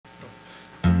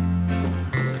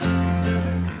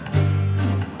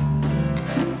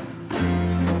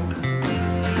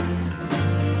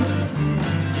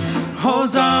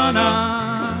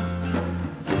Hosanna,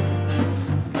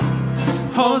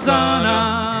 Hosanna.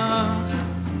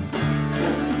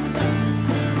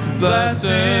 Blessed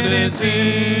is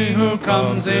he who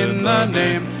comes in the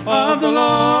name of the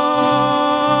Lord.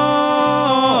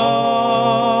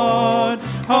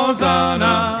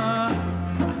 Hosanna,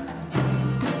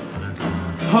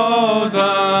 Hosanna.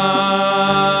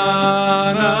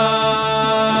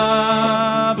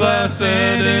 Blessed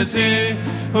is he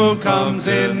who comes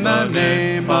in the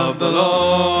name of the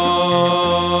Lord.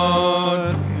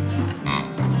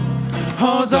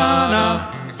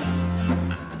 Hosanna,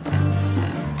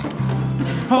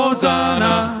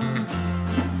 Hosanna.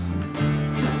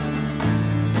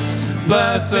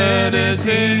 Blessed is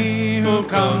he who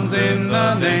comes in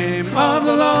the name of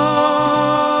the Lord.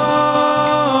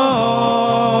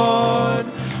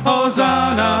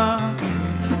 Hosanna,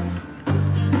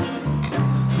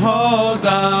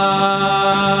 Hosanna.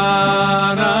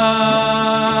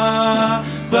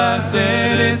 Blessed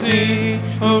is he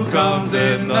who comes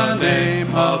in the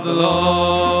name of the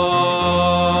Lord.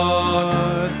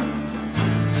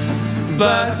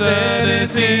 Blessed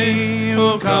is he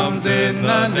who comes in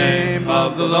the name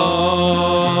of the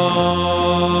Lord.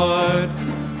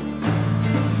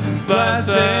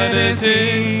 Blessed is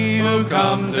he who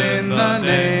comes in the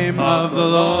name of the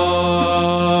Lord.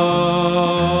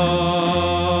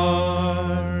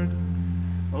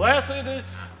 Blessed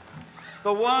is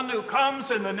the one who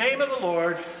comes in the name of the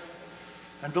Lord,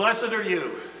 and blessed are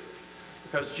you,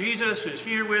 because Jesus is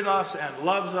here with us and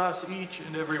loves us, each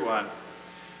and every one,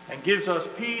 and gives us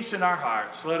peace in our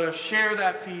hearts. Let us share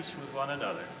that peace with one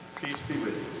another. Peace be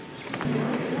with you.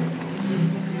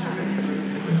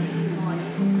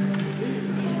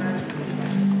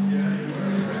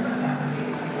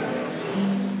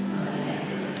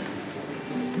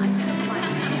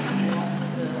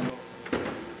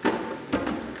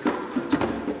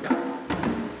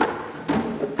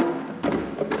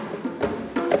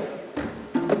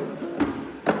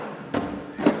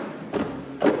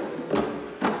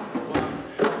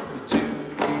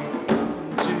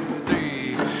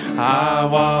 I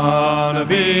wanna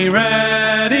be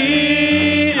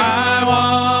ready, I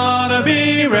wanna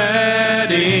be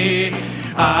ready,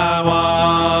 I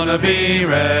wanna be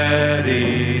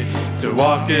ready to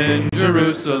walk in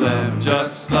Jerusalem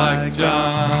just like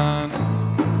John.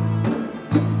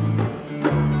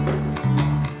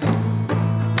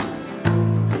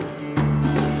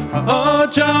 Oh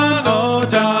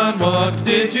John, what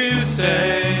did you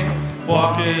say?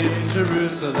 Walk in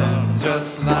Jerusalem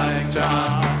just like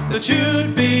John, that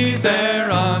you'd be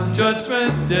there on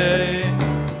Judgment Day.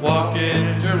 Walk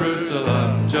in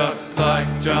Jerusalem just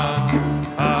like John.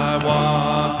 I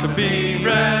want to be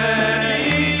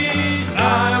ready,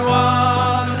 I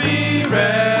want to be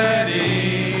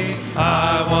ready,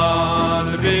 I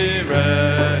want to be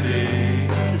ready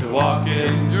to walk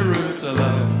in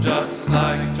Jerusalem just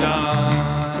like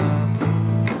John.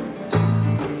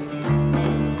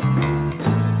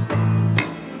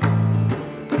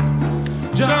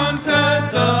 John said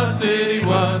the city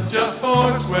was just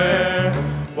four square.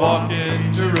 Walk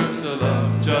in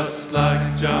Jerusalem just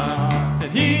like John.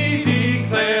 And he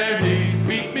declared he'd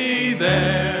meet me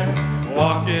there.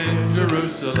 Walk in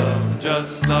Jerusalem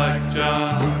just like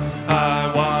John.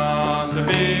 I want to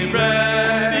be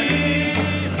ready,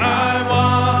 I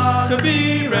want to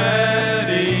be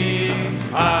ready,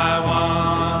 I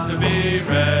want to be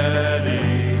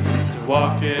ready to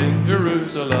walk in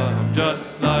Jerusalem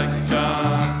just like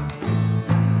John.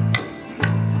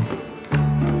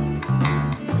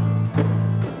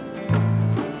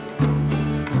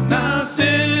 Now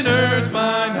sinners,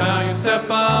 mind how you step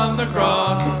on the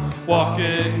cross. Walk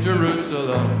in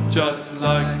Jerusalem just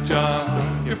like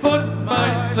John. Your foot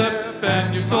might slip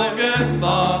and your soul get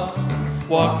lost.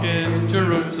 Walk in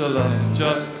Jerusalem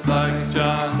just like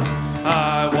John.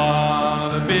 I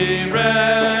want to be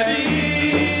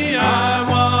ready, I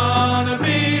want to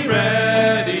be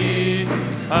ready,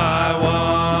 I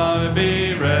want to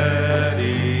be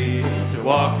ready to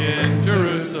walk in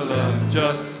Jerusalem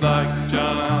just like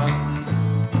John.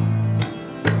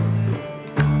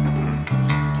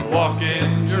 To walk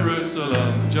in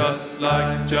Jerusalem just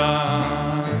like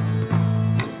John.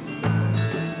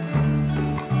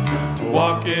 To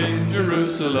walk in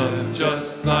Jerusalem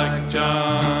just like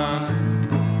John.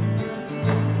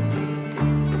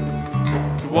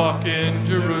 To walk in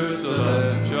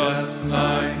Jerusalem just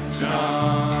like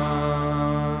John.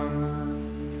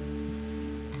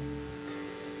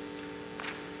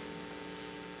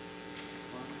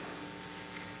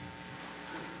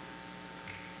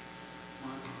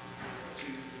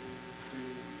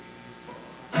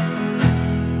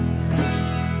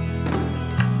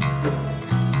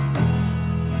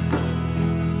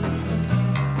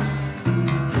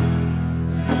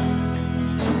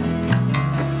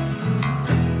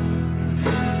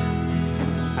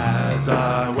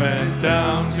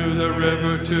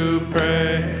 river to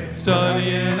pray,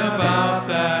 studying about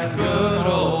that good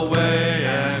old way.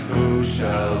 And who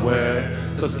shall wear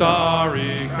the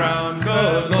starry crown?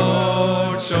 Good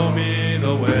Lord, show me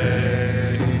the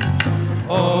way.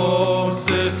 Oh,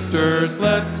 sisters,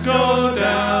 let's go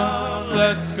down,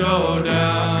 let's go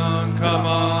down. Come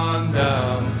on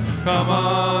down, come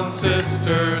on,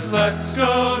 sisters, let's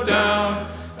go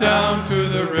down, down to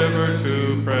the river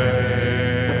to pray.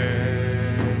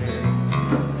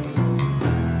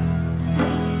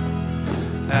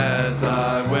 As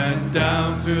I went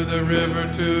down to the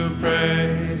river to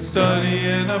pray,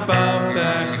 studying about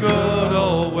that good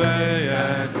old way.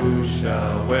 And who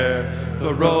shall wear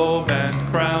the robe and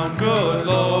crown? Good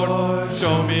Lord,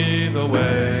 show me the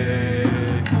way.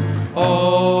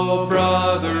 Oh,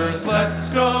 brothers, let's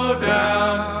go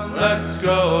down, let's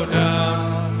go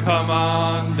down. Come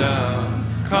on down,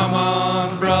 come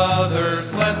on,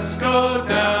 brothers, let's go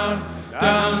down,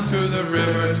 down to the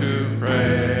river to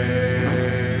pray.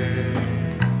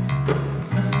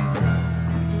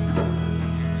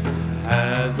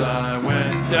 As I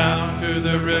went down to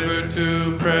the river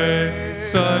to pray,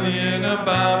 studying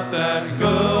about that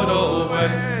good old way.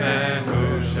 And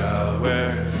who shall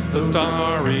wear the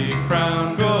starry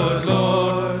crown? Good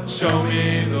Lord, show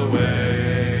me the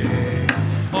way.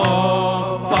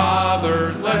 Oh,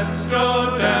 fathers, let's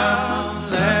go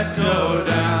down, let's go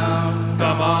down.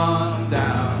 Come on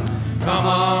down, come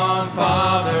on,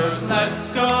 fathers,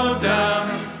 let's go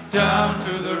down, down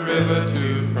to the river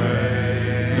to pray.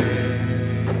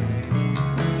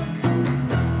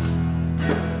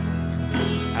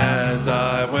 As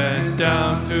I went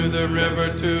down to the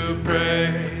river to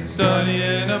pray,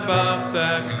 studying about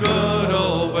that good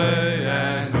old way.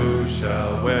 And who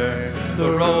shall wear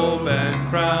the robe and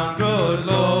crown? Good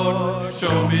Lord,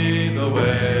 show me the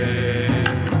way.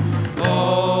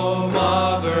 Oh,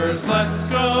 mothers, let's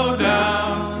go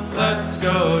down, let's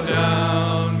go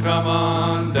down. Come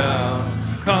on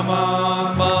down, come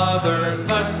on, mothers,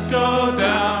 let's go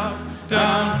down,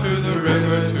 down to the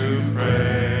river to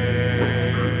pray.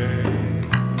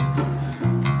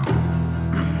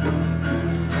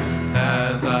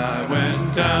 As I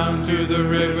went down to the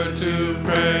river to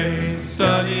pray,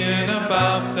 studying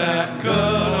about that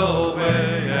good old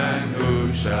way. And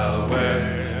who shall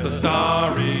wear the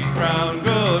starry crown?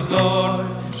 Good Lord,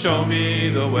 show me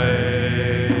the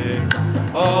way.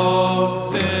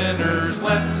 Oh, sinners,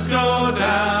 let's go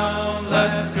down,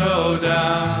 let's go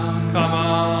down. Come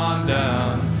on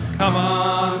down, come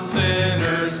on,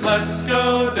 sinners, let's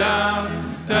go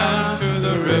down, down to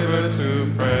the river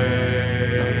to pray.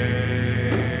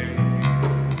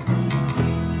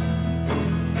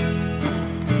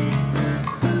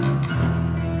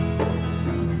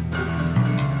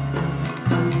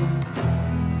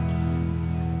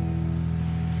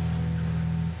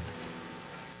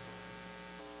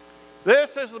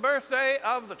 This is the birthday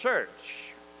of the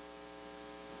church.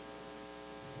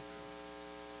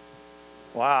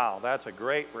 Wow, that's a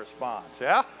great response,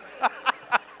 yeah?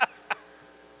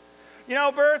 You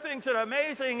know, birthing's an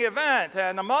amazing event,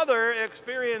 and the mother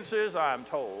experiences, I'm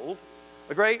told,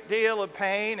 a great deal of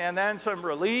pain and then some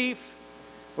relief,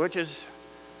 which is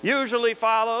usually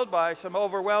followed by some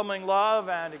overwhelming love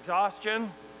and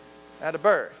exhaustion at a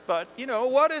birth. But, you know,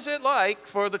 what is it like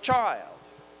for the child?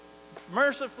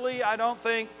 Mercifully, I don't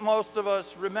think most of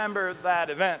us remember that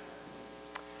event,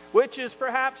 which is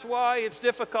perhaps why it's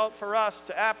difficult for us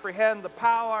to apprehend the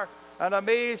power and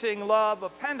amazing love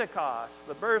of Pentecost,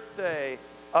 the birthday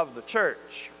of the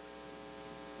church.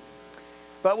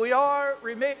 But we are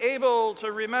able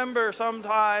to remember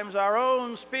sometimes our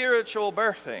own spiritual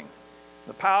birthing,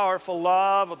 the powerful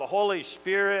love of the Holy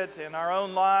Spirit in our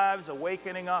own lives,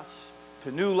 awakening us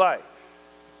to new life.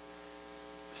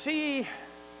 See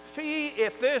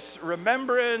if this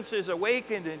remembrance is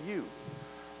awakened in you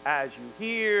as you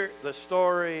hear the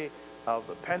story of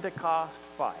the Pentecost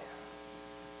fire.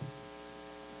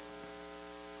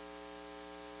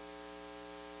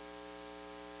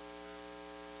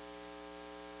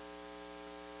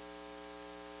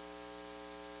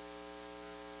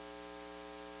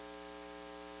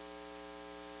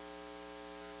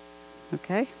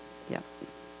 Okay? Yep.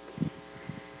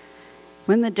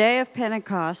 When the day of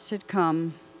Pentecost had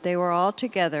come, they were all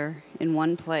together in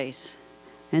one place.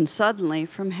 And suddenly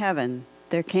from heaven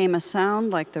there came a sound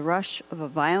like the rush of a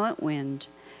violent wind,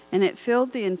 and it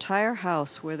filled the entire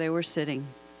house where they were sitting.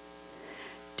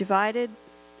 Divided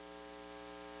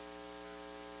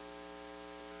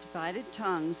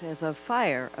tongues as of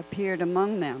fire appeared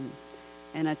among them,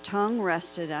 and a tongue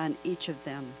rested on each of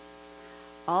them.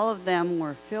 All of them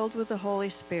were filled with the Holy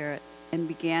Spirit and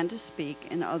began to speak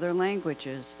in other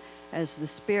languages as the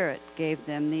Spirit gave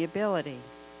them the ability.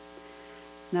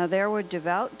 Now there were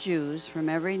devout Jews from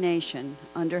every nation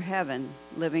under heaven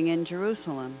living in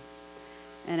Jerusalem,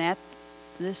 and at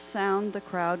this sound the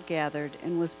crowd gathered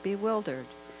and was bewildered,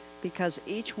 because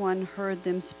each one heard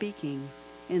them speaking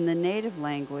in the native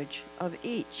language of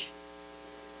each.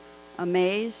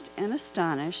 Amazed and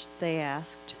astonished, they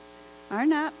asked, "Are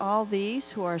not all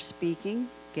these who are speaking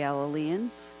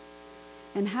Galileans?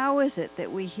 And how is it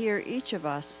that we hear each of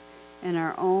us in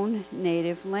our own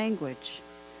native language?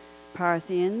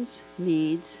 Parthians,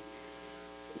 Medes,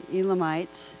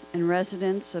 Elamites, and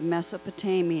residents of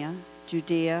Mesopotamia,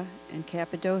 Judea and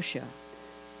Cappadocia,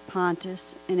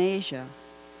 Pontus and Asia,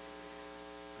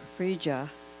 Phrygia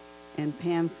and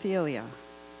Pamphylia,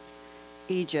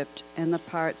 Egypt and the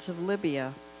parts of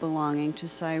Libya belonging to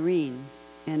Cyrene,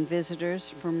 and visitors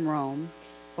from Rome,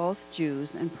 both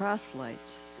Jews and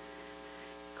proselytes,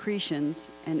 Cretans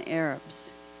and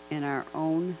Arabs. In our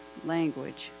own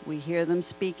language, we hear them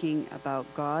speaking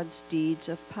about God's deeds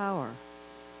of power."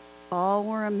 All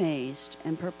were amazed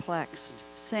and perplexed,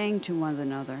 saying to one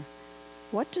another,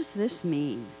 "What does this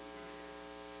mean?"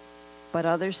 But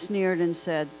others sneered and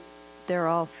said, "They're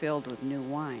all filled with new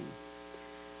wine."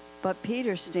 But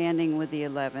Peter, standing with the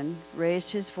 11,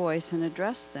 raised his voice and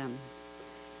addressed them.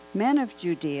 "Men of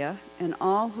Judea and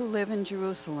all who live in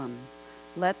Jerusalem,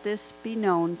 let this be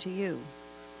known to you,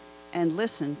 and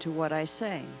listen to what I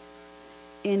say.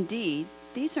 Indeed,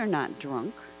 these are not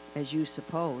drunk, as you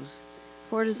suppose,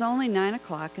 for it is only 9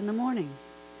 o'clock in the morning.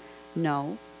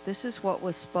 No, this is what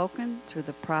was spoken through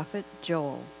the prophet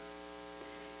Joel.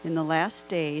 In the last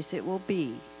days it will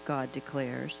be, God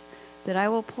declares, that I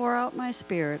will pour out my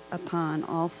Spirit upon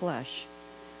all flesh,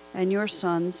 and your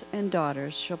sons and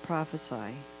daughters shall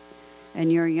prophesy,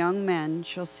 and your young men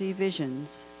shall see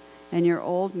visions, and your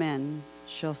old men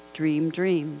shall dream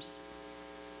dreams.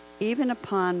 Even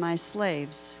upon my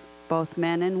slaves, both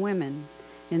men and women,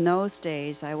 in those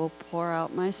days I will pour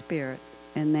out my Spirit,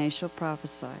 and they shall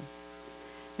prophesy.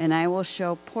 And I will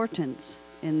show portents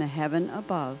in the heaven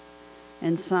above,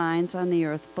 and signs on the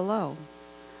earth below,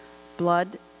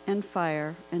 blood and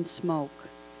fire and smoke,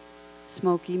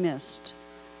 smoky mist.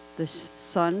 The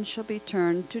sun shall be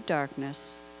turned to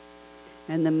darkness,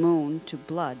 and the moon to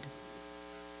blood,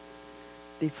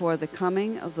 before the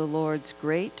coming of the Lord's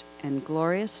great and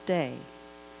glorious day.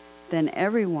 Then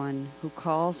everyone who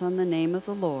calls on the name of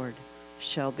the Lord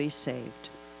shall be saved."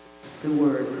 The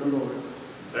word of the Lord.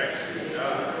 Thanks be to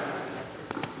God.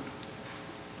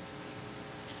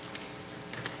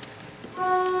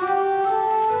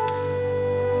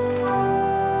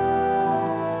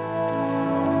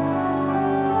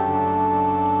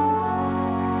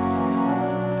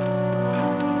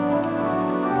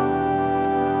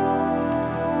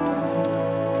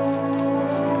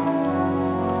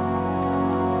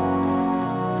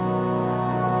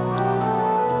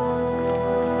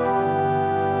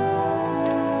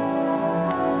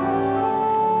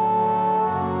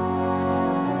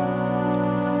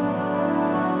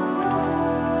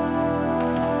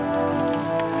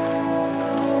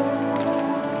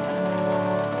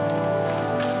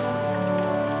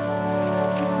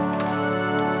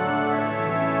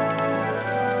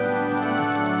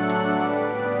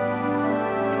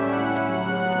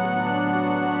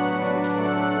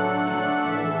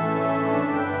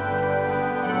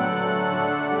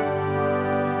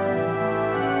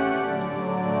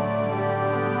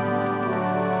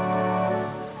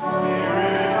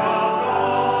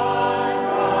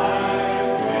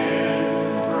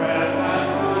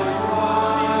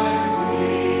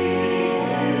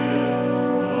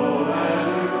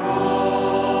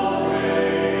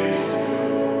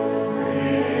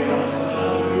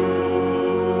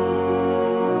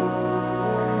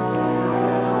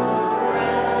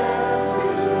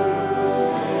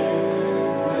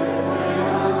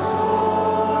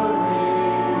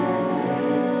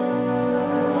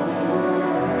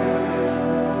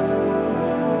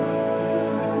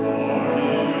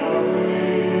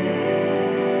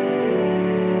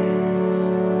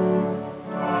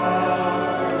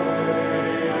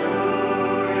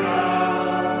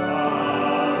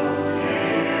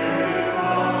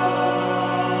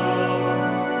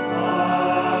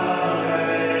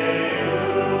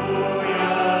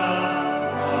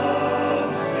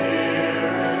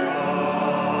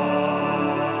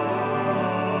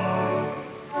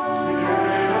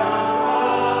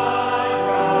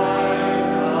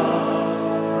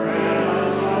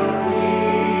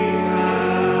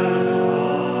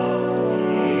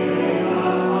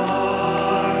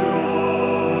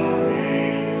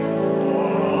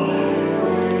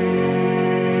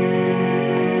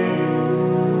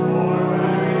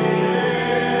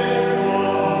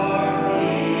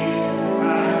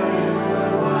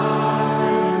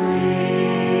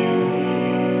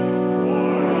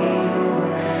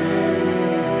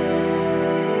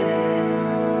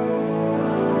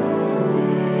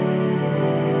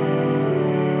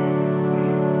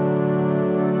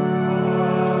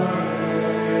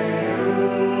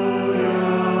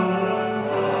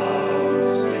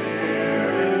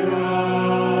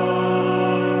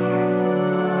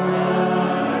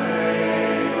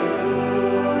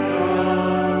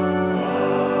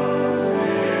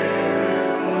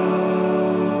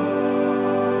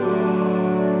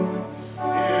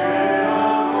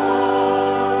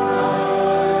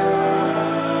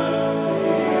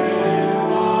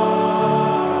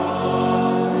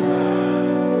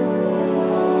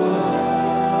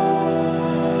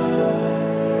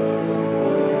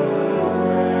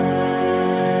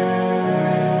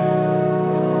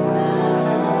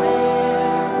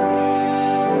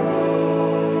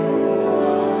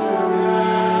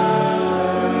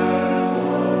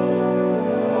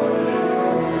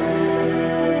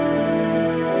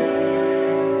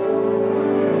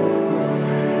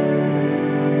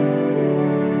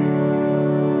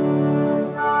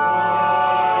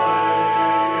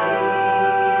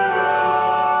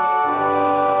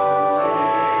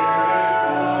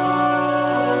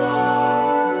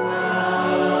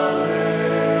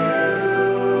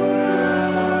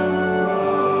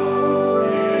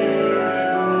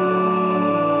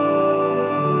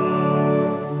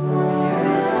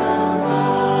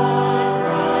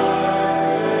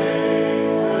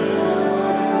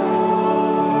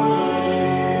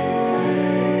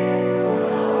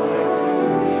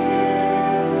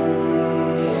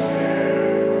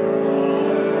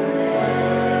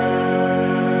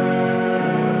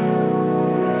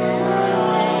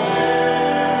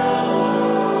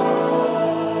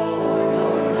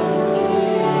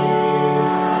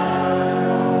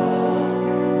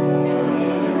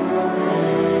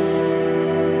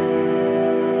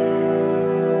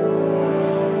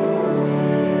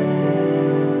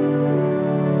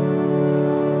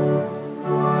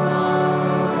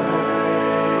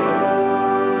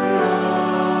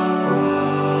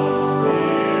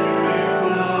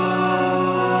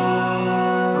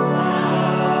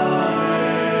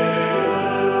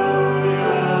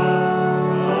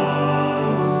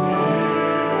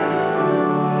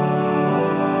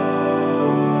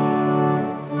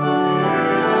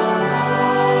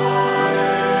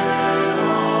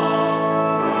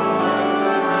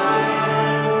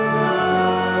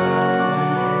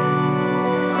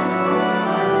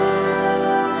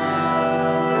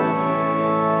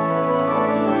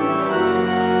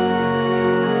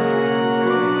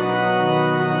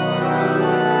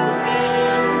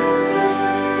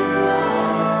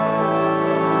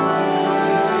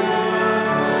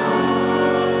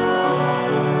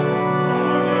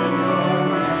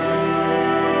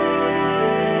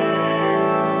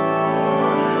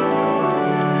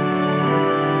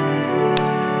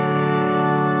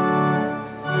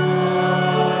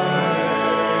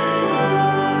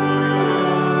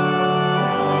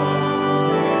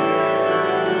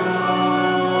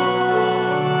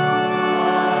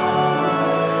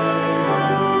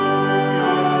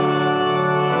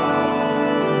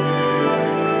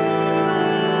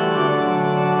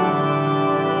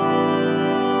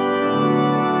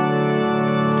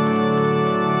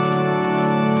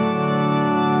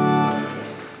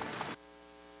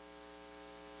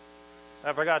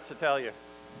 I forgot to tell you.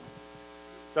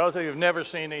 Those of you who've never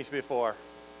seen these before,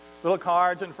 little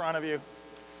cards in front of you.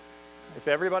 If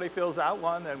everybody fills out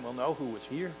one, then we'll know who was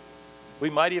here. We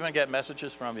might even get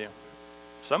messages from you.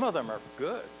 Some of them are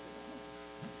good.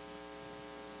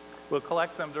 We'll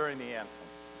collect them during the end.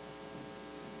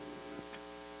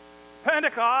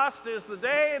 Pentecost is the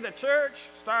day the church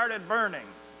started burning.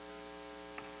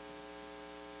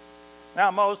 Now,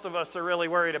 most of us are really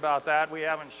worried about that. We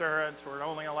have insurance. We're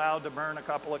only allowed to burn a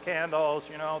couple of candles,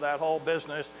 you know, that whole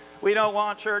business. We don't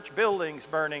want church buildings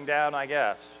burning down, I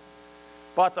guess.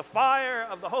 But the fire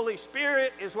of the Holy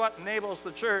Spirit is what enables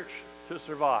the church to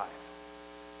survive.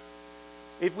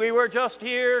 If we were just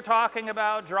here talking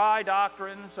about dry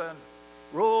doctrines and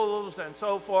rules and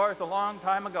so forth a long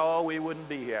time ago, we wouldn't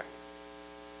be here.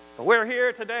 But we're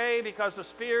here today because the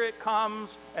Spirit comes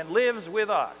and lives with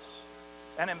us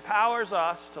and empowers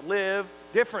us to live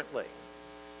differently,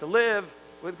 to live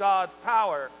with God's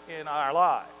power in our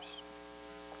lives.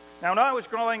 Now, when I was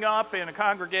growing up in a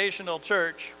congregational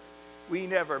church, we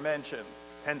never mentioned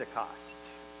Pentecost.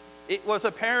 It was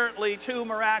apparently too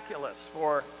miraculous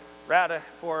for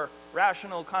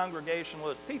rational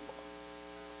congregationalist people.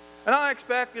 And I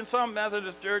expect in some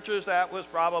Methodist churches that was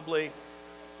probably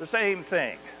the same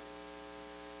thing.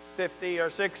 50 or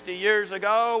 60 years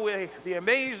ago, the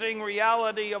amazing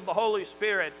reality of the Holy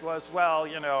Spirit was, well,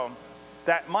 you know,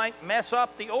 that might mess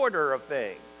up the order of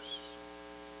things,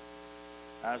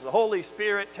 as the Holy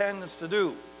Spirit tends to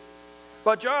do.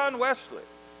 But John Wesley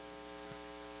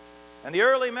and the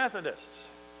early Methodists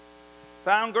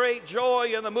found great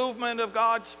joy in the movement of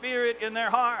God's Spirit in their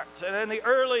hearts. And in the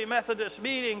early Methodist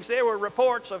meetings, there were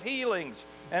reports of healings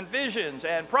and visions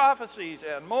and prophecies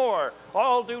and more,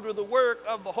 all due to the work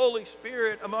of the Holy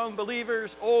Spirit among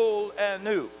believers, old and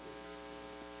new.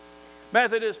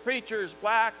 Methodist preachers,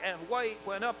 black and white,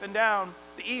 went up and down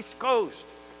the East Coast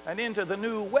and into the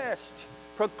New West,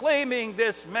 proclaiming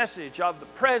this message of the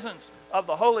presence of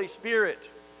the Holy Spirit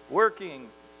working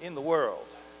in the world.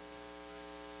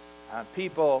 And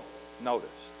people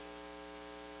noticed.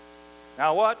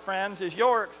 Now, what, friends, is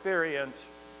your experience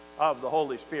of the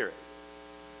Holy Spirit?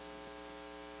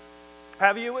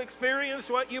 Have you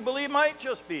experienced what you believe might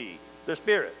just be the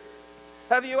Spirit?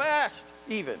 Have you asked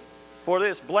even for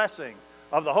this blessing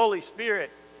of the Holy Spirit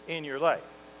in your life?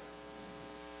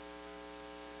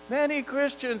 Many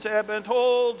Christians have been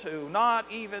told to not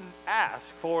even ask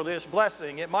for this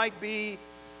blessing. It might be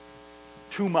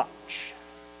too much.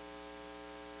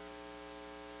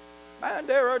 And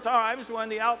there are times when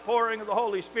the outpouring of the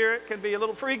Holy Spirit can be a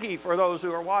little freaky for those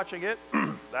who are watching it.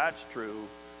 That's true.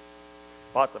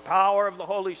 But the power of the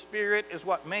Holy Spirit is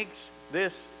what makes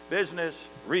this business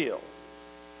real.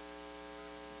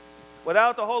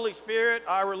 Without the Holy Spirit,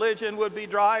 our religion would be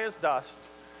dry as dust.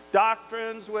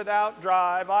 Doctrines without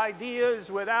drive, ideas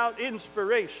without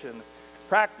inspiration,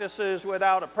 practices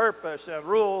without a purpose, and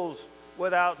rules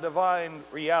without divine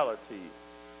reality.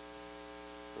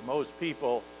 For most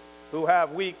people who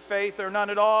have weak faith or none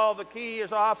at all, the key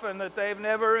is often that they've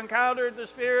never encountered the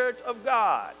Spirit of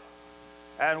God.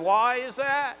 And why is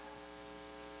that?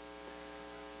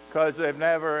 Because they've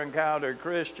never encountered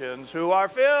Christians who are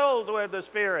filled with the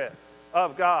Spirit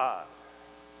of God.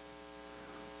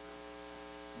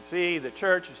 You see, the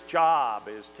church's job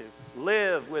is to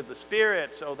live with the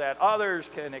Spirit so that others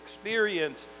can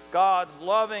experience God's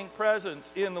loving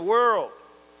presence in the world.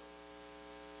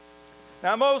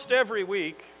 Now, most every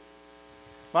week,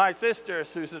 my sister,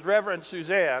 Reverend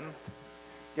Suzanne,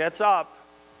 gets up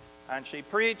and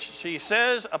she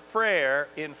says a prayer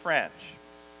in French.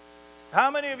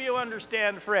 How many of you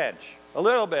understand French? A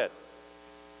little bit.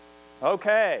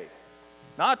 Okay.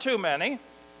 Not too many.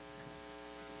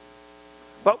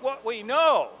 But what we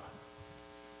know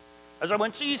is that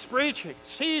when she's preaching,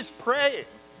 she's praying,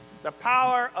 the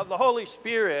power of the Holy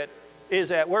Spirit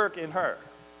is at work in her.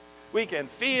 We can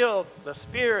feel the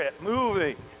Spirit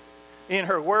moving in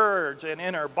her words and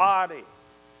in her body.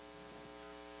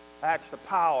 That's the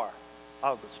power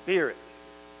of the Spirit.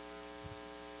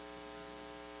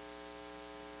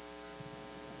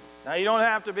 Now, you don't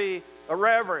have to be a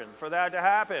reverend for that to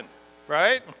happen,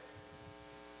 right?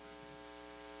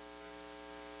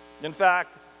 In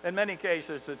fact, in many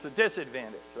cases, it's a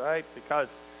disadvantage, right? Because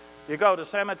you go to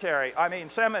seminary,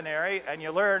 and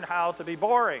you learn how to be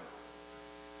boring.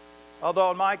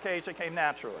 Although in my case, it came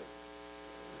naturally.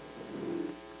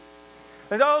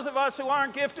 And those of us who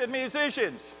aren't gifted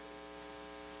musicians,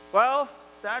 well,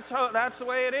 that's the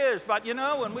way it is. But you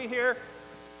know, when we hear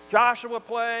Joshua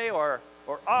play, or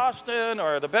Austin,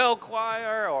 or the bell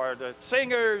choir, or the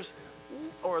singers,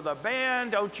 or the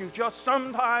band, don't you just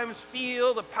sometimes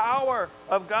feel the power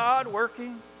of God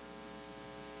working?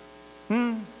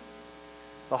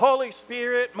 The Holy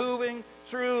Spirit moving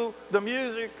through the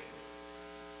music.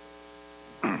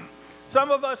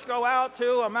 Some of us go out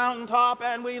to a mountaintop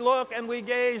and we look and we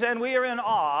gaze and we are in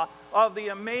awe of the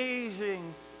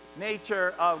amazing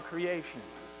nature of creation.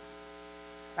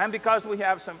 And because we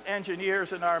have some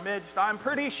engineers in our midst, I'm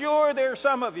pretty sure there's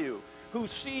some of you who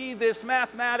see this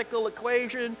mathematical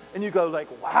equation and you go like,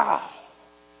 wow,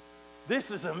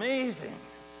 this is amazing.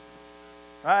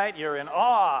 Right? You're in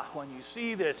awe when you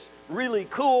see this really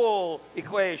cool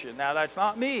equation. Now, that's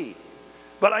not me,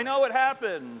 but I know it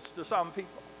happens to some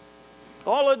people.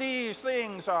 All of these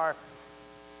things are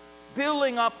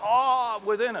building up awe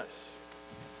within us.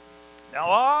 Now,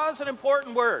 awe is an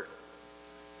important word.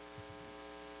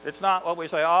 It's not what we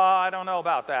say, oh, I don't know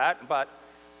about that, but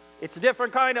it's a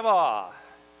different kind of awe.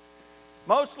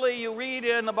 Mostly you read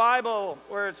in the Bible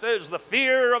where it says, the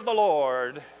fear of the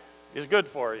Lord is good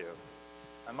for you.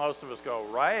 And most of us go,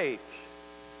 right.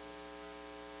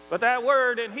 But that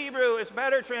word in Hebrew is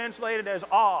better translated as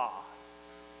awe.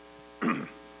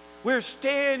 We're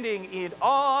standing in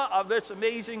awe of this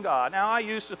amazing God. Now, I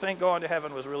used to think going to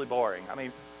heaven was really boring. I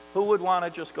mean, who would want to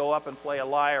just go up and play a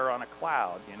lyre on a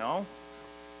cloud, you know?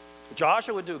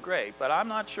 Joshua would do great, but I'm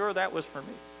not sure that was for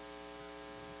me.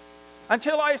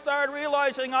 Until I started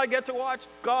realizing I get to watch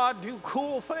God do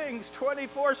cool things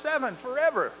 24/7,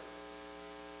 forever.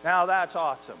 Now, that's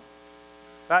awesome.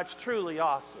 That's truly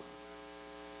awesome.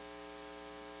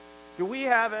 Do we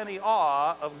have any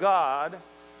awe of God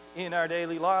in our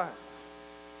daily lives?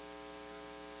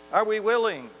 Are we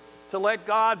willing to let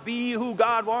God be who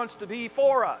God wants to be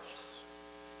for us?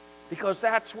 Because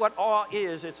that's what awe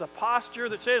is. It's a posture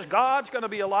that says, God's going to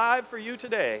be alive for you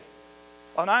today.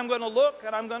 And I'm going to look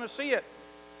and I'm going to see it.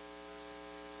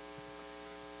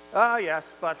 Ah, yes,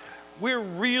 but we're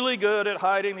really good at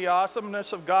hiding the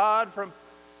awesomeness of God from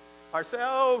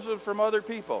ourselves and from other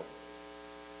people.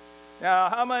 Now,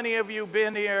 how many of you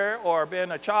been here or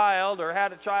been a child or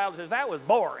had a child who says, that was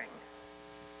boring?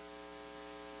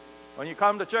 When you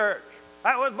come to church,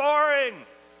 that was boring.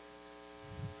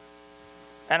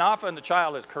 And often the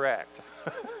child is correct.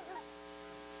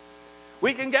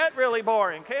 We can get really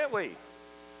boring, can't we?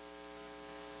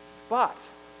 But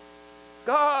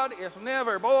God is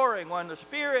never boring when the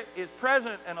Spirit is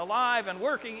present and alive and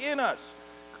working in us.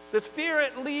 The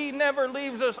Spirit never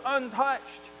leaves us untouched.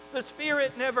 The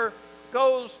Spirit never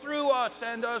goes through us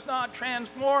and does not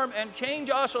transform and change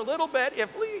us a little bit,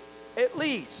 at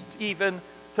least even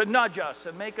to nudge us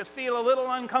and make us feel a little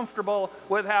uncomfortable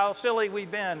with how silly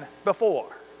we've been before.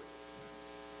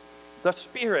 The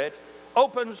Spirit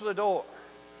opens the door.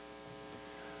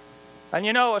 And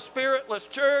you know, a spiritless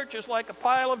church is like a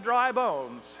pile of dry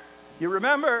bones. You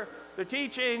remember the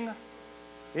teaching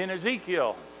in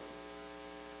Ezekiel.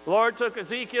 The Lord took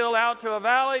Ezekiel out to a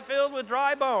valley filled with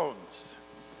dry bones.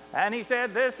 And he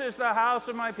said, this is the house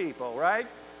of my people, right?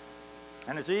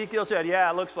 And Ezekiel said, yeah,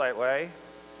 it looks that way.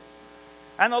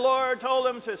 And the Lord told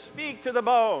him to speak to the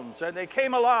bones, and they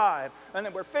came alive, and they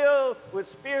were filled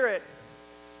with spirit,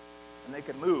 and they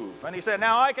could move. And he said,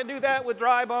 now I can do that with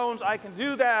dry bones. I can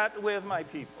do that with my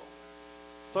people.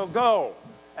 So go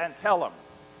and tell them.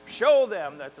 Show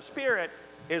them that the Spirit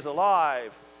is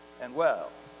alive and well.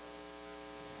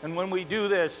 And when we do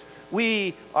this,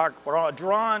 we are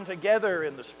drawn together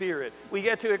in the Spirit. We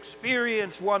get to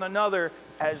experience one another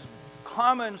as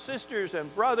common sisters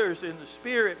and brothers in the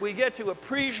Spirit. We get to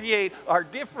appreciate our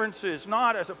differences,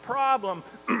 not as a problem,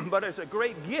 but as a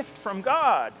great gift from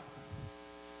God.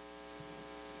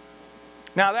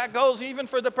 Now, that goes even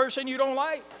for the person you don't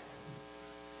like.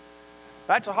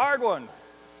 That's a hard one.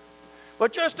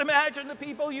 But just imagine the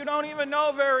people you don't even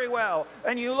know very well.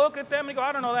 And you look at them and go,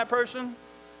 I don't know that person.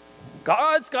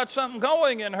 God's got something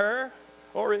going in her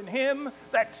or in him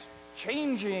that's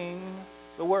changing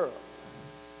the world.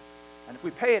 And if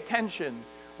we pay attention,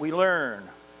 we learn.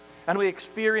 And we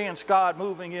experience God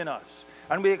moving in us.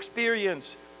 And we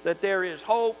experience that there is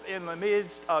hope in the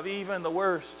midst of even the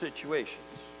worst situations.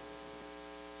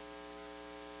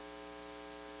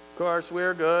 Of course,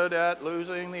 we're good at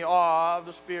losing the awe of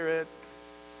the Spirit.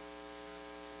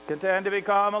 Can tend to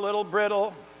become a little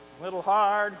brittle, a little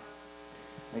hard.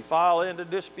 We fall into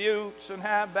disputes and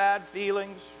have bad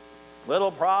feelings.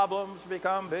 Little problems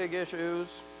become big issues.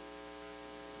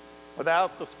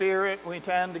 Without the Spirit, we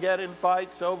tend to get in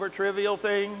fights over trivial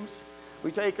things.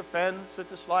 We take offense at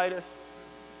the slightest.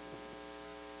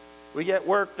 We get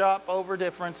worked up over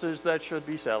differences that should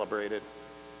be celebrated.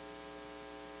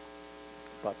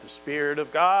 But the Spirit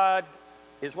of God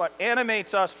is what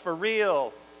animates us for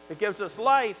real. It gives us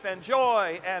life and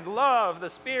joy and love. The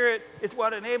Spirit is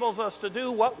what enables us to do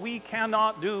what we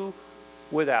cannot do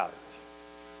without it.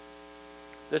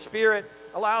 The Spirit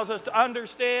allows us to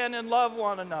understand and love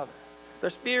one another. The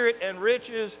Spirit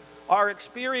enriches our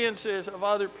experiences of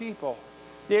other people.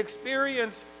 The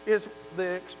experience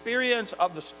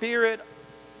of the Spirit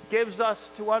gives us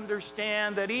to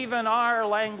understand that even our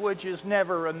language is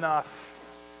never enough.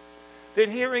 That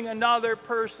hearing another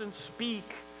person speak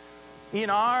in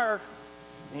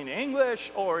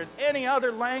English or in any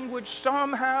other language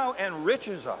somehow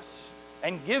enriches us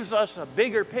and gives us a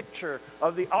bigger picture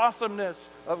of the awesomeness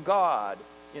of God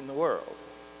in the world.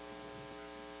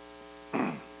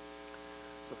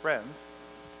 So friends,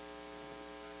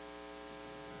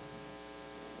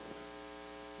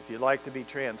 if you'd like to be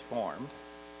transformed,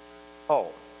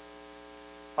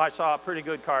 I saw a pretty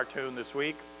good cartoon this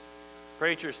week.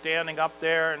 Preacher standing up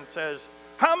there and says,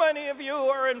 "How many of you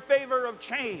are in favor of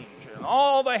change?" And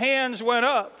all the hands went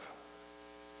up.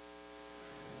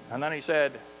 And then he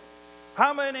said,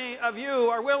 "How many of you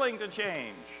are willing to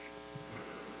change?"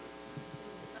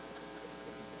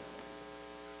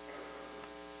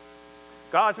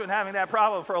 God's been having that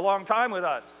problem for a long time with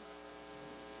us.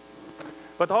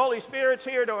 But the Holy Spirit's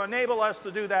here to enable us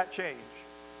to do that change,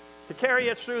 to carry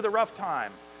us through the rough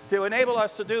time, to enable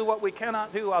us to do what we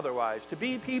cannot do otherwise, to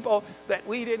be people that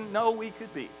we didn't know we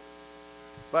could be.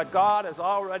 But God has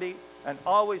already and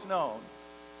always known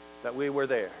that we were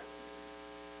there.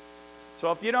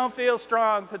 So if you don't feel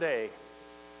strong today,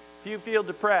 if you feel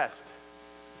depressed,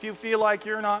 if you feel like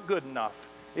you're not good enough,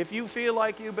 if you feel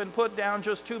like you've been put down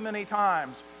just too many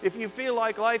times, if you feel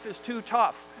like life is too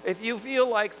tough, if you feel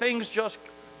like things just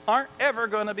aren't ever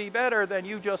going to be better, then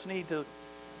you just need to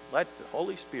let the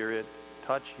Holy Spirit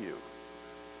touch you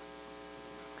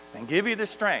and give you the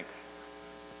strength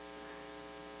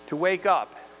to wake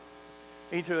up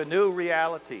into a new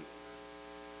reality,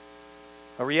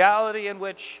 a reality in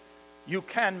which you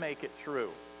can make it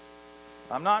through.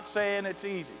 I'm not saying it's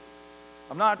easy.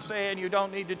 I'm not saying you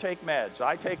don't need to take meds.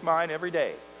 I take mine every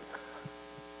day.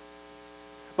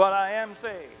 But I am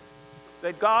saying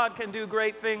that God can do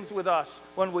great things with us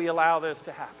when we allow this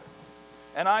to happen.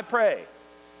 And I pray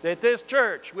that this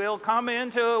church will come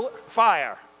into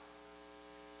fire.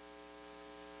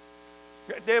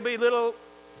 There'll be little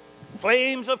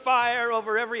flames of fire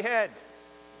over every head.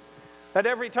 That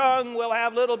every tongue will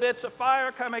have little bits of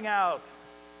fire coming out.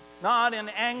 Not in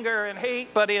anger and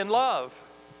hate, but in love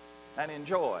and in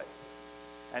joy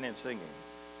and in singing.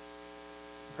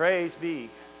 Praise be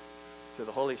to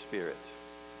the Holy Spirit.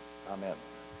 Amen.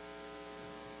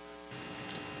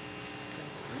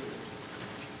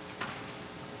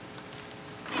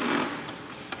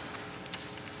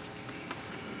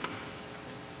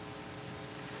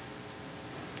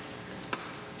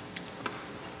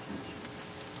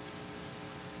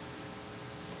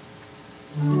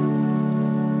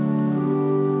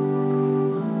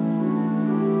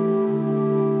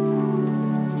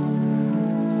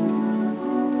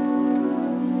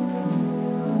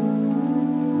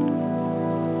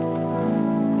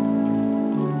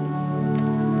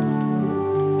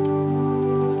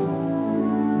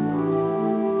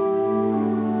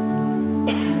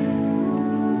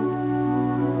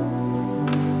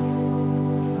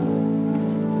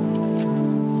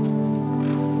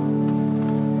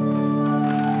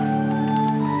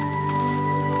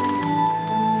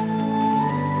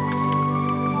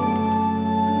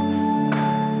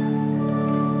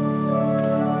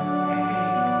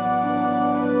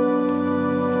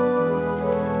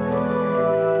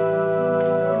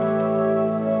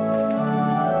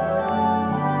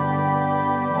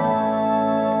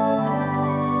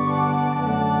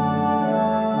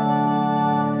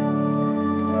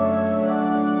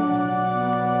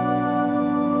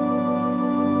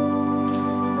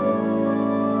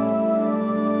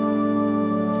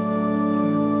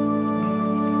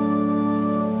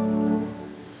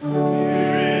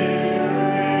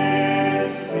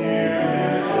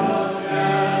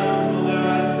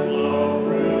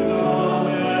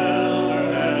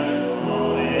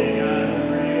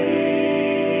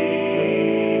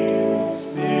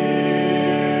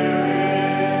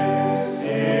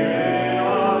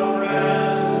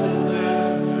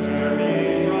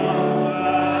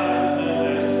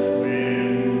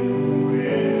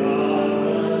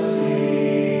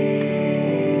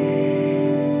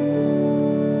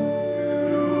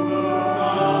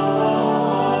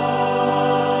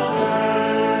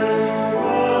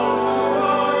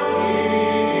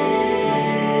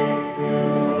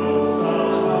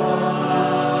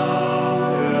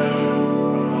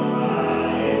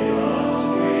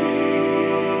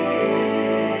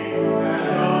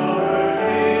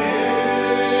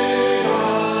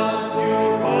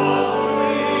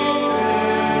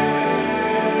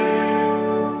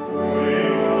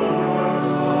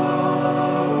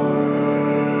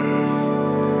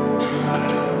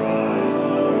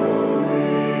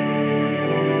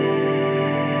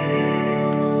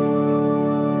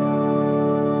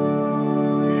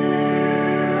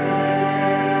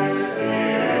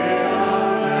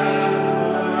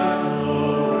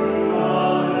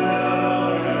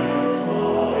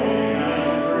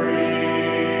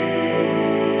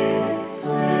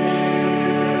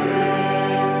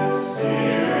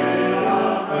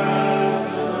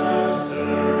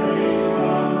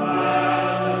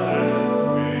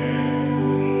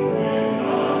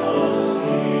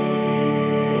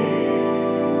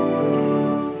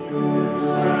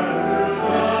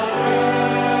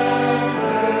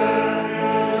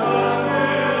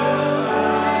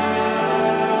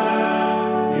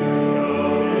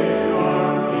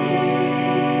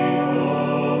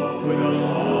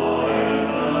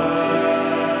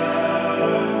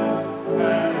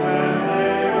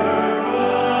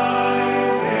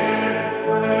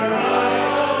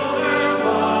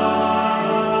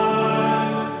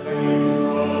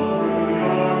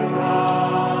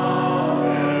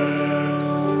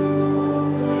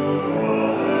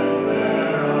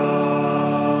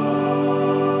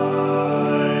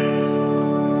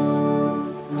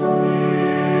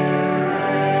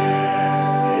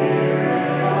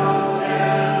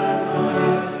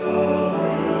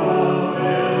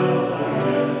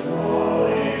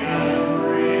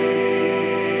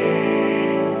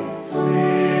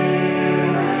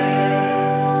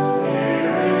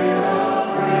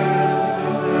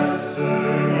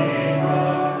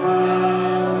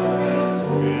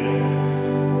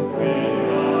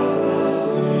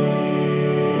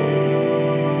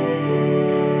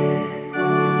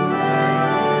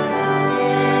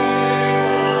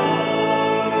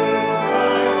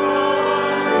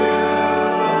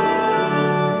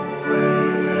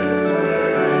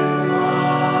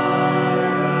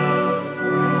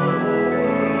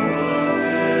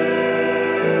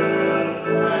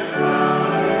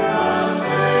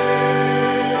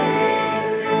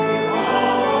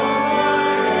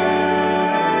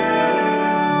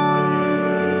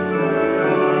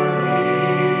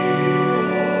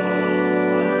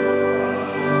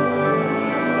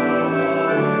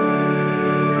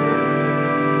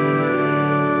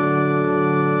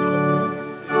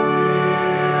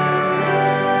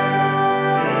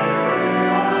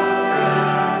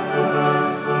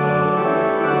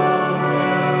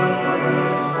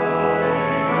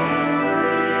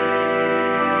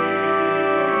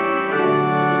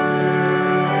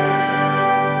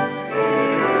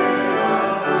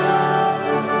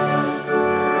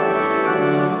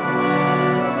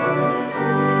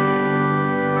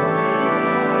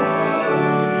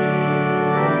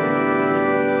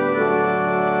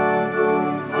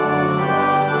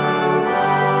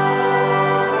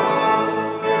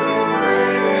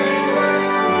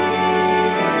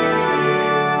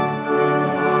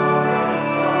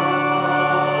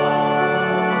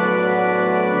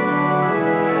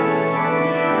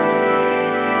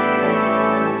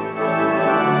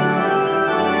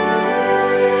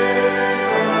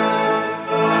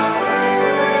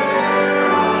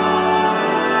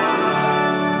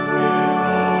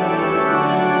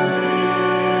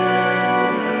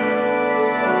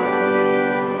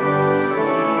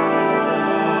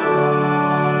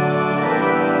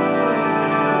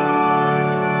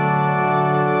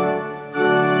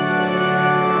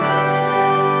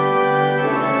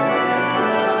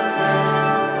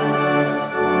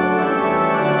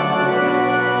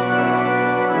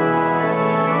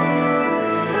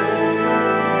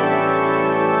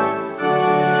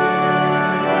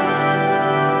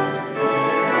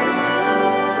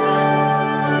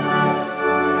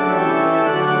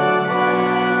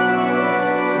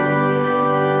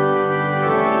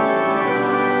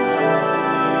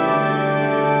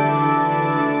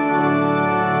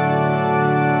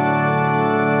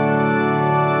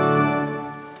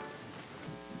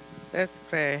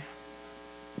 paix.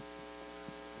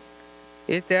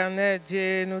 Éternel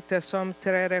Dieu, nous te sommes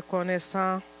très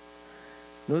reconnaissants.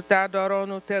 Nous t'adorons,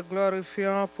 nous te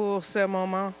glorifions pour ce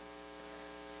moment,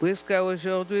 puisque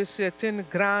aujourd'hui c'est une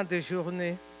grande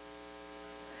journée.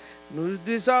 Nous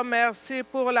disons merci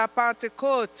pour la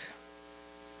Pentecôte,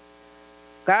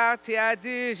 car tu as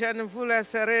dit, je ne vous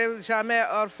laisserai jamais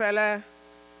orphelin.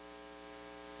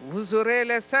 Vous aurez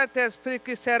le Saint-Esprit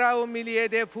qui sera au milieu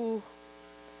de vous,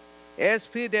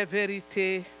 esprit de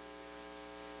vérité,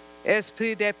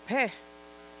 esprit de paix,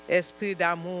 esprit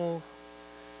d'amour,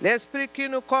 l'esprit qui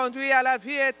nous conduit à la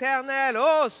vie éternelle.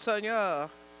 Ô Seigneur,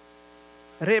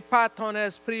 répand ton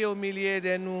esprit au milieu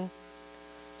de nous.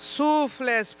 Souffle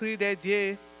l'esprit de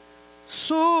Dieu,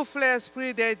 souffle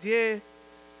l'esprit de Dieu,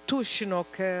 touche nos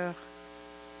cœurs.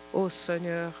 Ô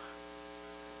Seigneur,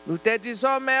 nous te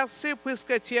disons merci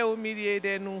puisque tu es au milieu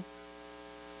de nous.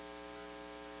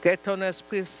 Que ton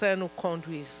Esprit Saint nous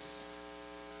conduise.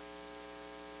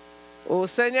 Ô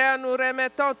Seigneur, nous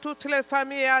remettons toutes les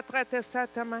familles à traiter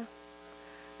cette main.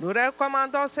 Nous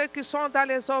recommandons ceux qui sont dans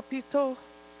les hôpitaux.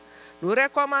 Nous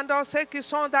recommandons ceux qui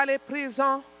sont dans les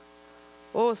prisons.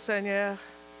 Ô Seigneur,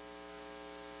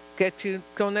 que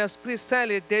ton Esprit Saint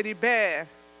les délibère.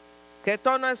 Que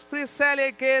ton Esprit Saint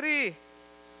les guérit.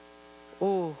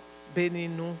 Oh,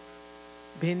 bénis-nous,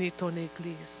 bénis ton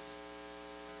Église.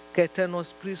 Que ton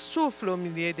esprit souffle au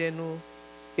milieu de nous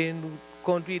et nous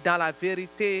conduit dans la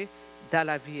vérité, dans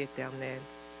la vie éternelle.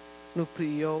 Nous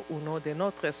prions au nom de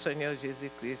notre Seigneur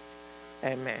Jésus-Christ.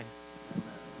 Amen.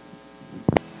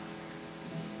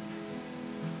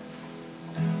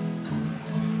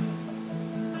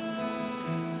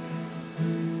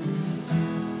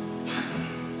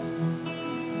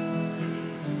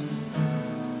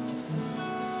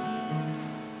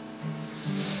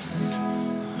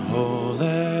 Oh,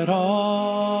 let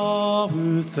all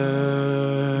who thirst,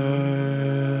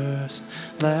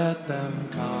 let them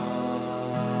come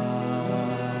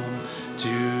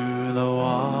to the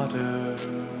water.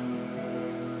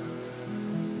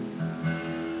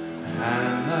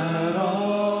 And let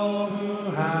all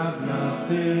who have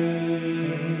nothing,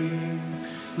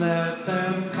 let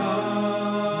them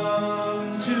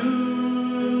come to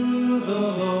the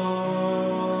Lord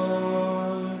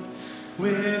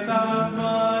without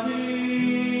money,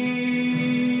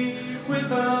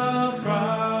 without price.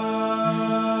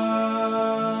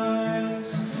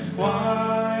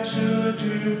 Why should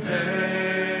you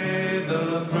pay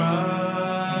the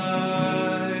price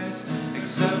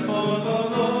except for the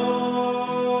Lord?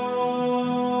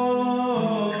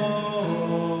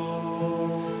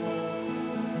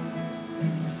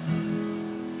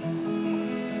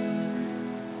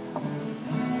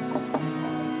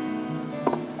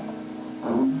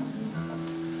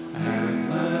 And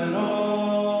let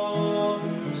all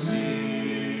who seek,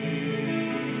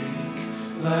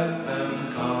 let them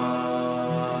come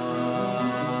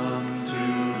to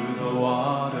the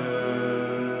water.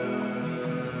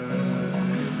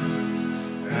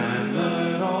 And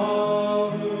let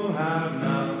all who have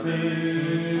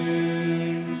nothing,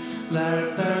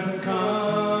 let them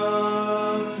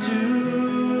come to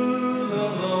the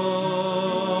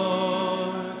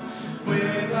Lord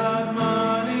without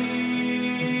money,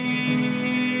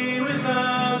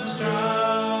 without strife.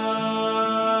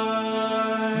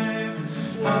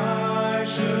 Why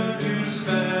should you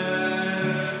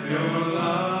spend your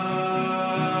life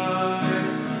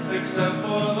except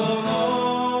for the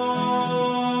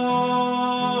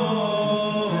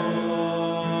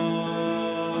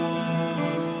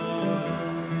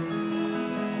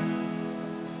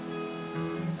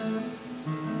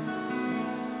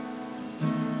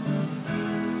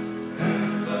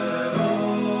And let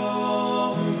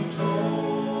all who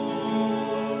toil,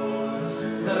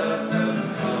 let them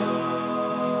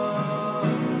come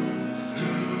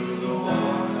to the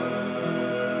water.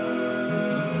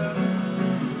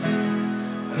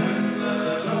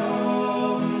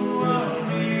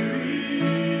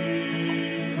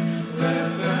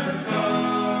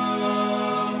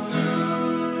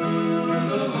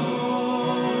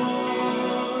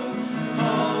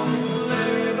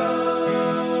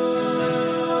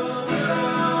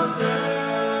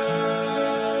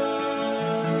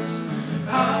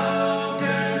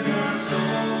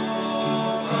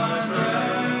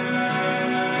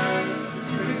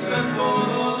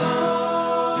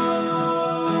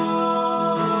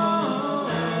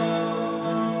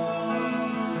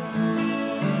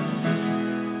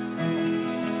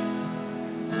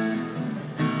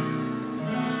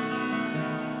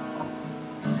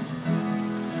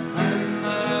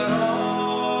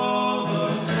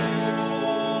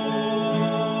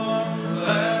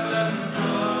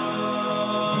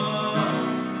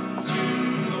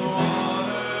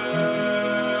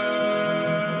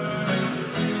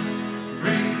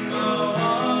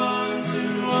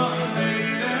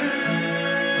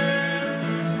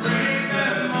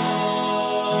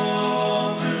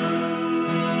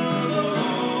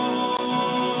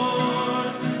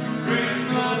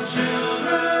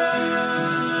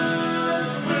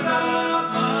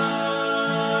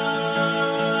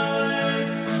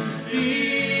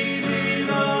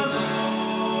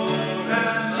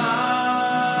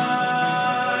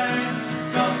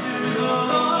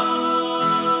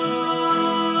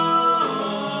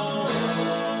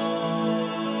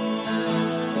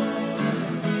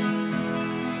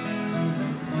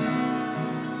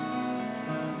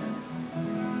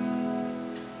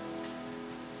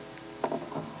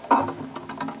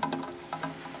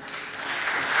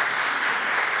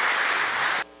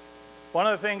 One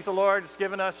of the things the Lord has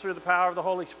given us through the power of the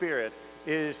Holy Spirit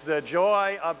is the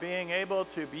joy of being able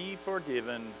to be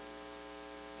forgiven,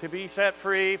 to be set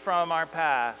free from our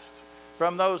past,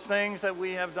 from those things that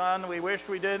we have done we wish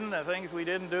we didn't, the things we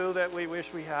didn't do that we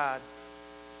wish we had.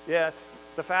 Yes,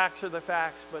 the facts are the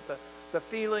facts, but the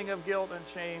feeling of guilt and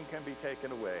shame can be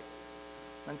taken away.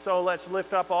 And so let's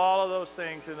lift up all of those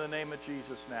things in the name of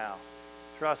Jesus now,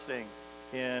 trusting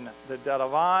in the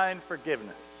divine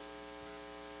forgiveness.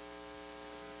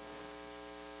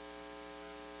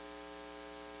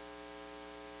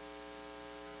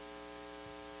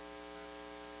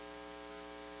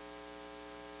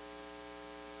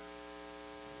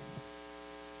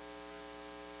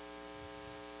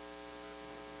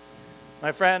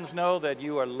 My friends, know that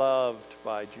you are loved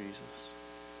by Jesus.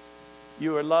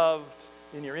 You are loved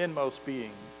in your inmost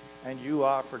being, and you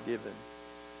are forgiven.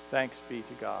 Thanks be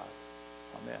to God.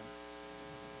 Amen.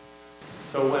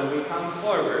 So when we come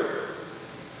forward,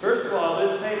 first of all,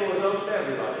 this table is open to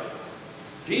everybody.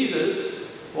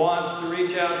 Jesus wants to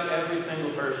reach out to every single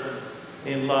person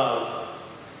in love.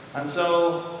 And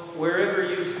so wherever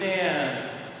you stand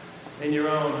in your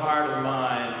own heart or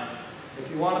mind, if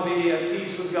you want to be at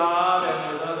peace with God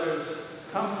and with others,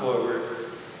 come forward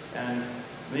and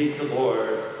meet the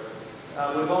Lord.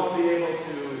 We won't be able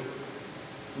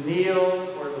to kneel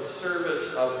for the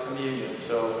service of communion.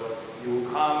 So you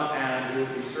will come and you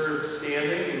will be served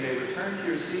standing. You may return to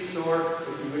your seats, or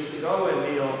if you wish to go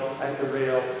and kneel at the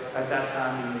rail, at that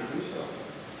time you may do so.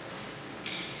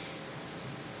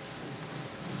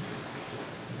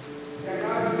 The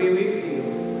Lord be with you.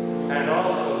 And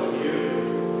also with you.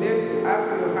 Lift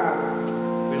up your hearts.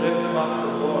 We lift them up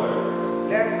to the Lord.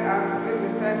 Let us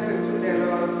give thanks to the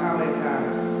Lord our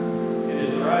God. It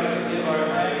is right to give our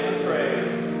thanks and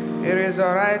praise. It is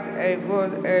all right, a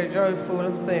good, a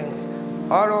joyful things,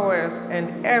 always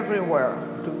and everywhere,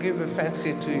 to give thanks to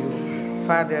you,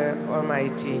 Father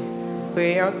Almighty,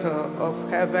 Creator of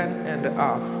heaven and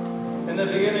earth. In the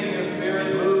beginning, your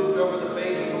Spirit moved over the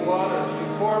face of the waters.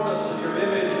 You formed us in your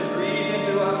image and breathed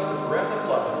into us the breath of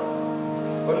life.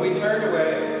 When we turned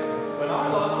away, when our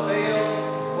love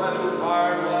failed, when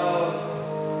our love,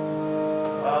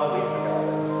 well, we forgot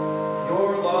it.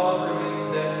 Your love remains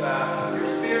steadfast. Your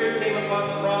Spirit came upon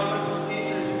the prophets and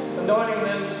teachers, anointing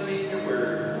them to speak your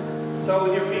word. So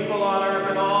with your people on earth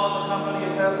and all the company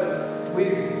of heaven, we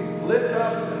lift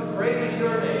up and praise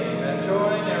your name and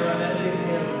join their unending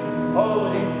hymn.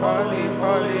 Holy, Holy,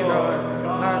 holy Lord,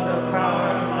 God of power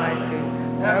and mighty,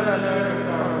 heaven and earth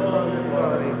are full of your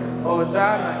glory.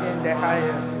 Hosanna in the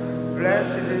highest.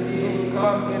 Blessed is he who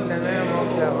comes in the name of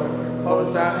the Lord.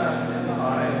 Hosanna in the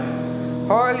highest.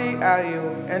 Holy are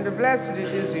you, and blessed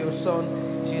is your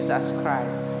Son, Jesus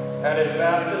Christ. At his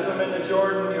baptism in the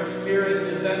Jordan, your Spirit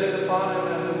descended upon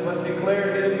him and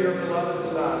declared him your beloved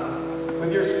Son.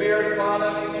 With your Spirit upon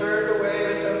him, he turned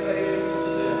away the temptations of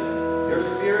sin. Your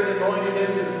Spirit anointed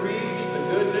him to preach the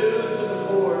good news to the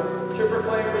poor, to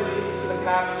proclaim release to the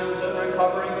captives and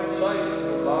recovering of sight to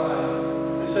the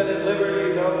blind, to set at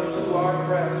liberty those who are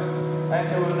oppressed, and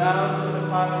to announce that the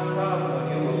time has come when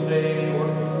you will save your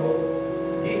people.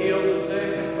 He healed the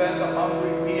sick and fed the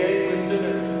hungry. He ate with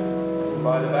sinners.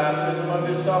 By the baptism of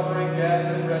his suffering,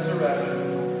 death, and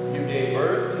resurrection, you gave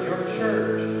birth to your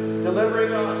church,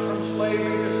 delivering us from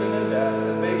slavery to sin and death,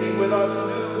 and making with us a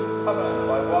new covenant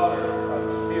by water and by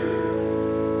the Spirit.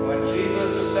 When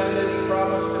Jesus ascended, he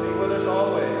promised to be with us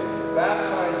always,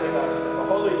 baptizing us in the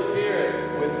Holy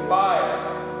Spirit with fire,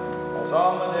 as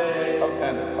on the day of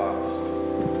Pentecost.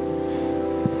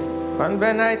 On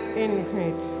the night in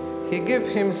which he gave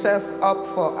himself up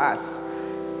for us,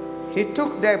 he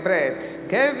took the bread,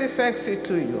 gave thanks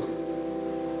to you,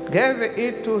 gave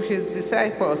it to his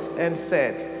disciples, and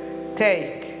said,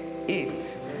 "Take,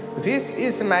 eat. This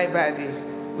is my body,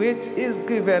 which is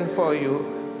given for you.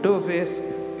 Do this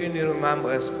in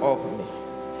remembrance of me."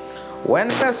 When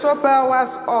the supper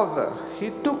was over,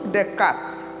 he took the cup,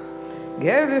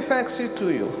 gave thanks to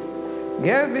you,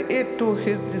 gave it to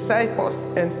his disciples,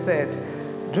 and said,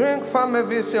 "Drink from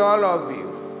this, all of you.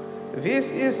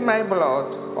 This is my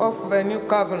blood of the new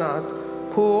covenant,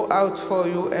 poured out for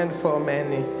you and for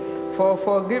many, for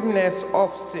forgiveness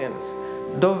of sins.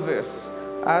 Do this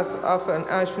as often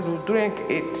as you drink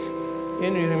it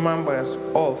in remembrance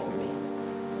of me."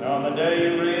 And on the day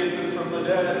you raised him from the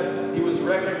dead, he was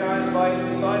recognized by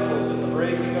his disciples in the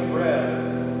breaking of bread.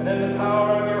 And in the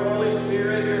power of your Holy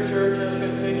Spirit, your church has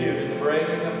continued in the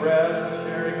breaking of bread and the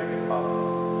sharing of the cup.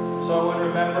 So in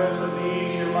remembrance of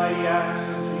these, your mighty acts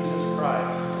of Jesus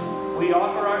Christ, we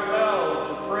offer ourselves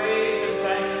in praise and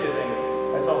thanksgiving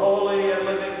as a holy and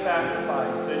living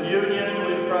sacrifice in union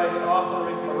with Christ's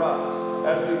offering for for us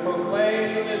as we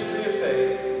proclaim the mystery of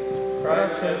faith.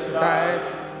 Christ has died,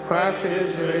 Christ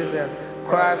is risen,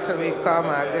 Christ will come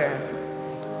again.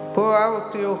 Pour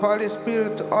out your Holy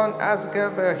Spirit on us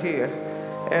gathered here,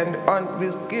 and on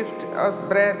this gift of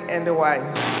bread and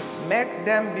wine. Make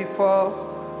them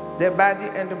before the body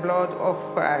and the blood of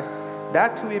Christ,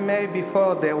 that we may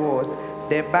before the world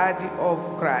the body of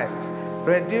Christ,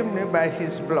 redeemed by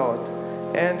his blood,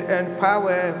 and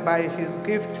empowered by his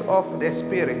gift of the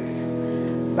Spirit.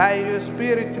 By your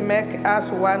Spirit make us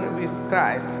one with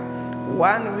Christ,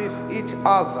 one with each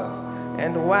other,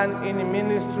 and one in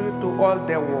ministry to all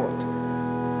the world,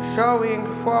 showing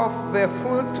forth the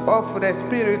fruit of the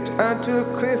Spirit until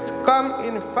Christ come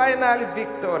in final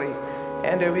victory,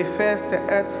 and we feast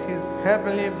at his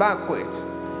heavenly banquet,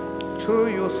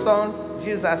 through your Son,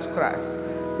 Jesus Christ,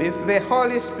 with the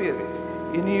Holy Spirit,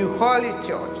 in your holy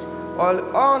church.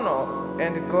 All honor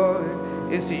and glory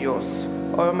is yours,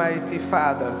 Almighty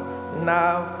Father,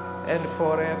 now and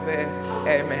forever.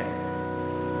 Amen.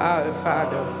 Our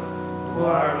Father, who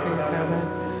art in heaven,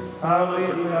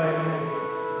 hallowed be thy name.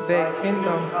 Thy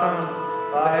kingdom come,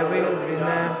 thy will be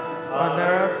done, on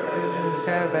earth as in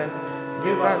heaven.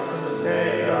 Give us this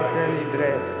day our daily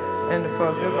bread, and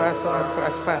forgive us our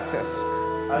trespasses,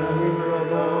 as we forgive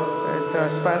those that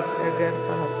trespass against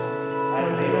us. And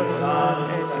lead us not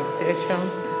into temptation,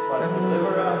 but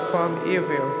deliver us from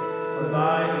evil. For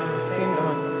thine is the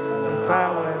kingdom, and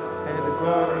power, and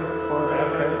glory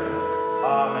forever.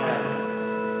 Amen.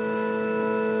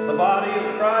 The body of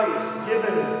Christ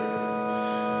given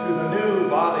to the new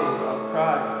body of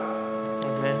Christ.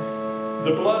 Amen.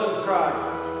 The blood of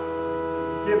Christ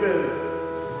given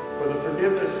for the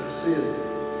forgiveness of sins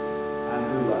and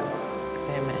new life.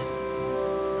 Amen.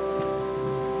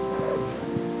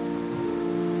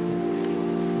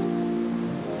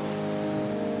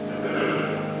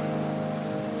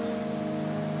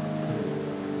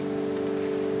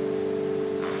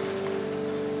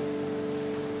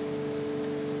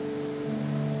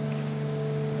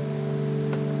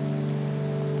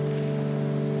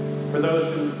 For those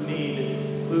who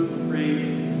need gluten-free,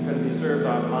 it's going to be served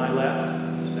on my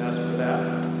left. Just ask for that.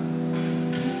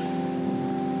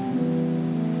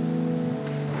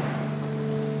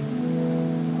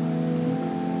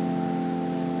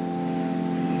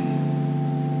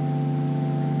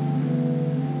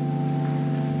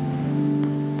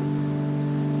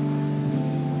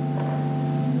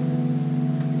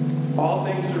 All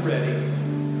things are ready.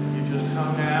 You just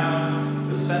come down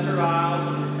the center aisles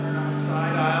and turn on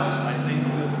side aisles. I think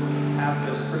we'll have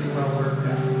this pretty well worked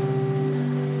out.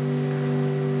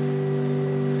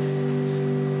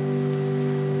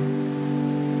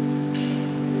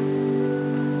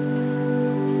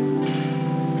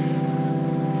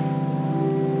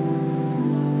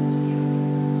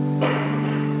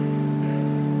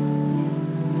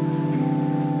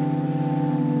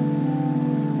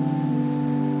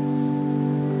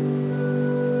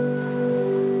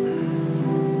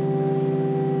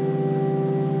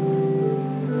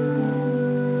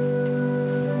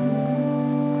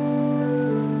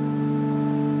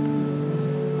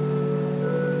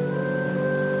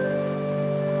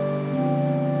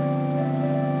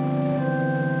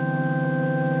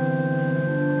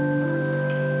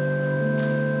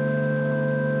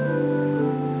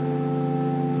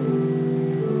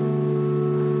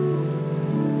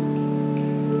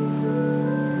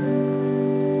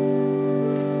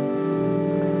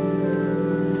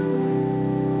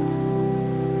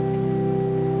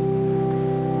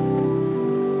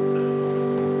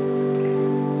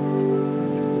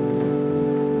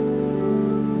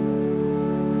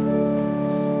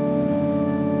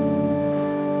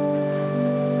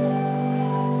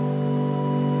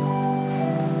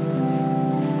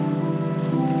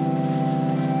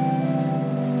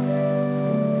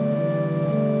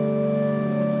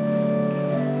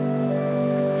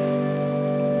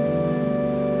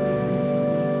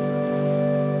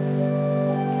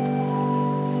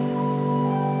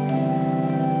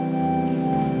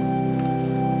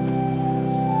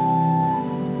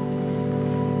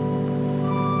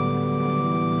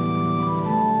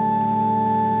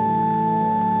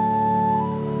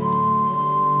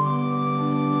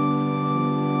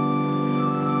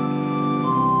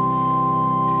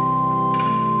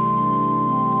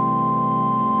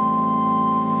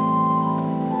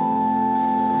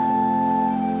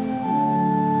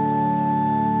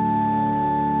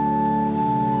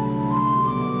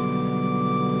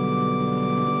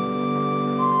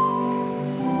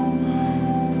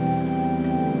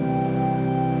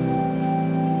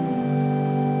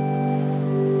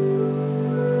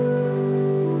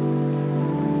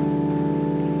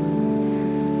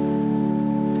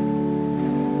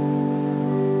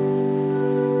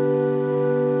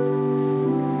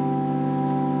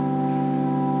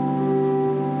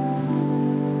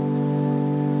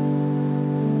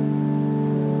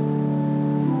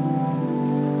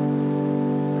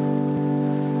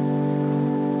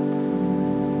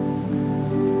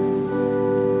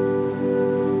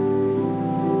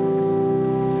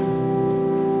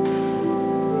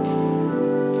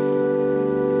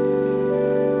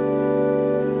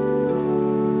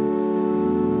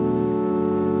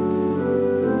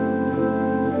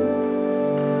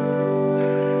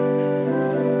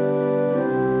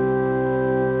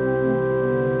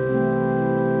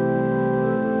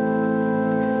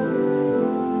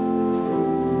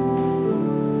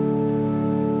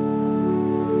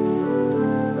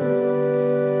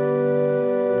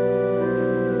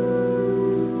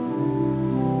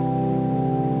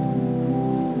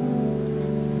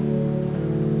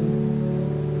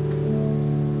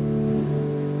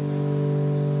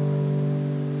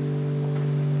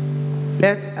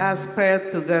 Let us pray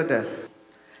together.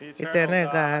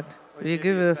 Eternal God, we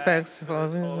give you thanks for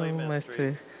the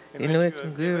mystery in which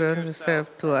you give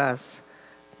yourself to us.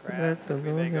 Grant that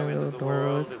we may go into the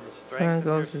world in the strength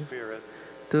of your Spirit,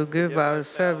 to give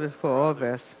ourselves for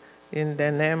others. In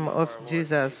the name of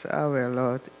Jesus our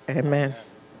Lord. Amen.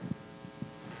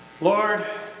 Lord,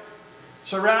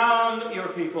 surround your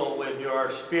people with your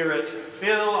Spirit.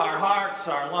 Fill our hearts,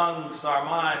 our lungs, our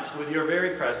minds with your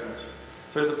very presence.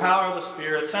 Through the power of the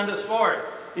Spirit, send us forth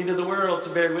into the world to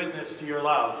bear witness to your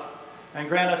love. And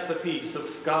grant us the peace of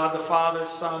God the Father,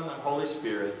 Son, and Holy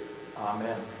Spirit.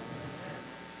 Amen.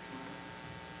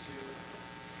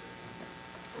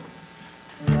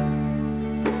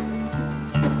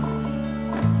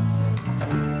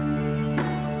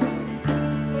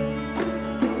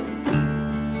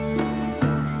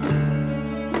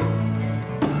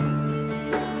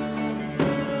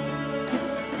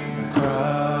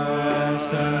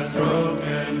 Christ has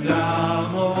broken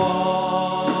down the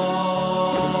wall.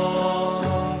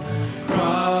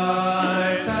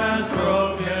 Christ has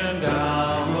broken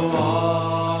down the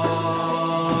wall.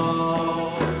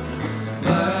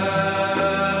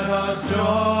 Let us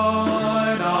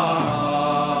join our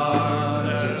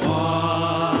hearts as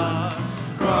one.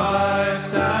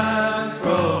 Christ has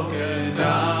broken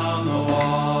down the wall.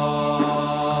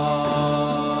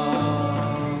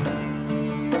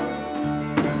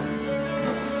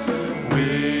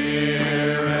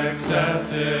 We're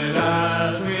accepted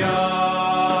as we are.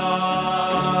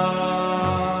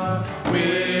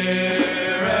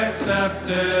 We're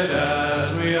accepted as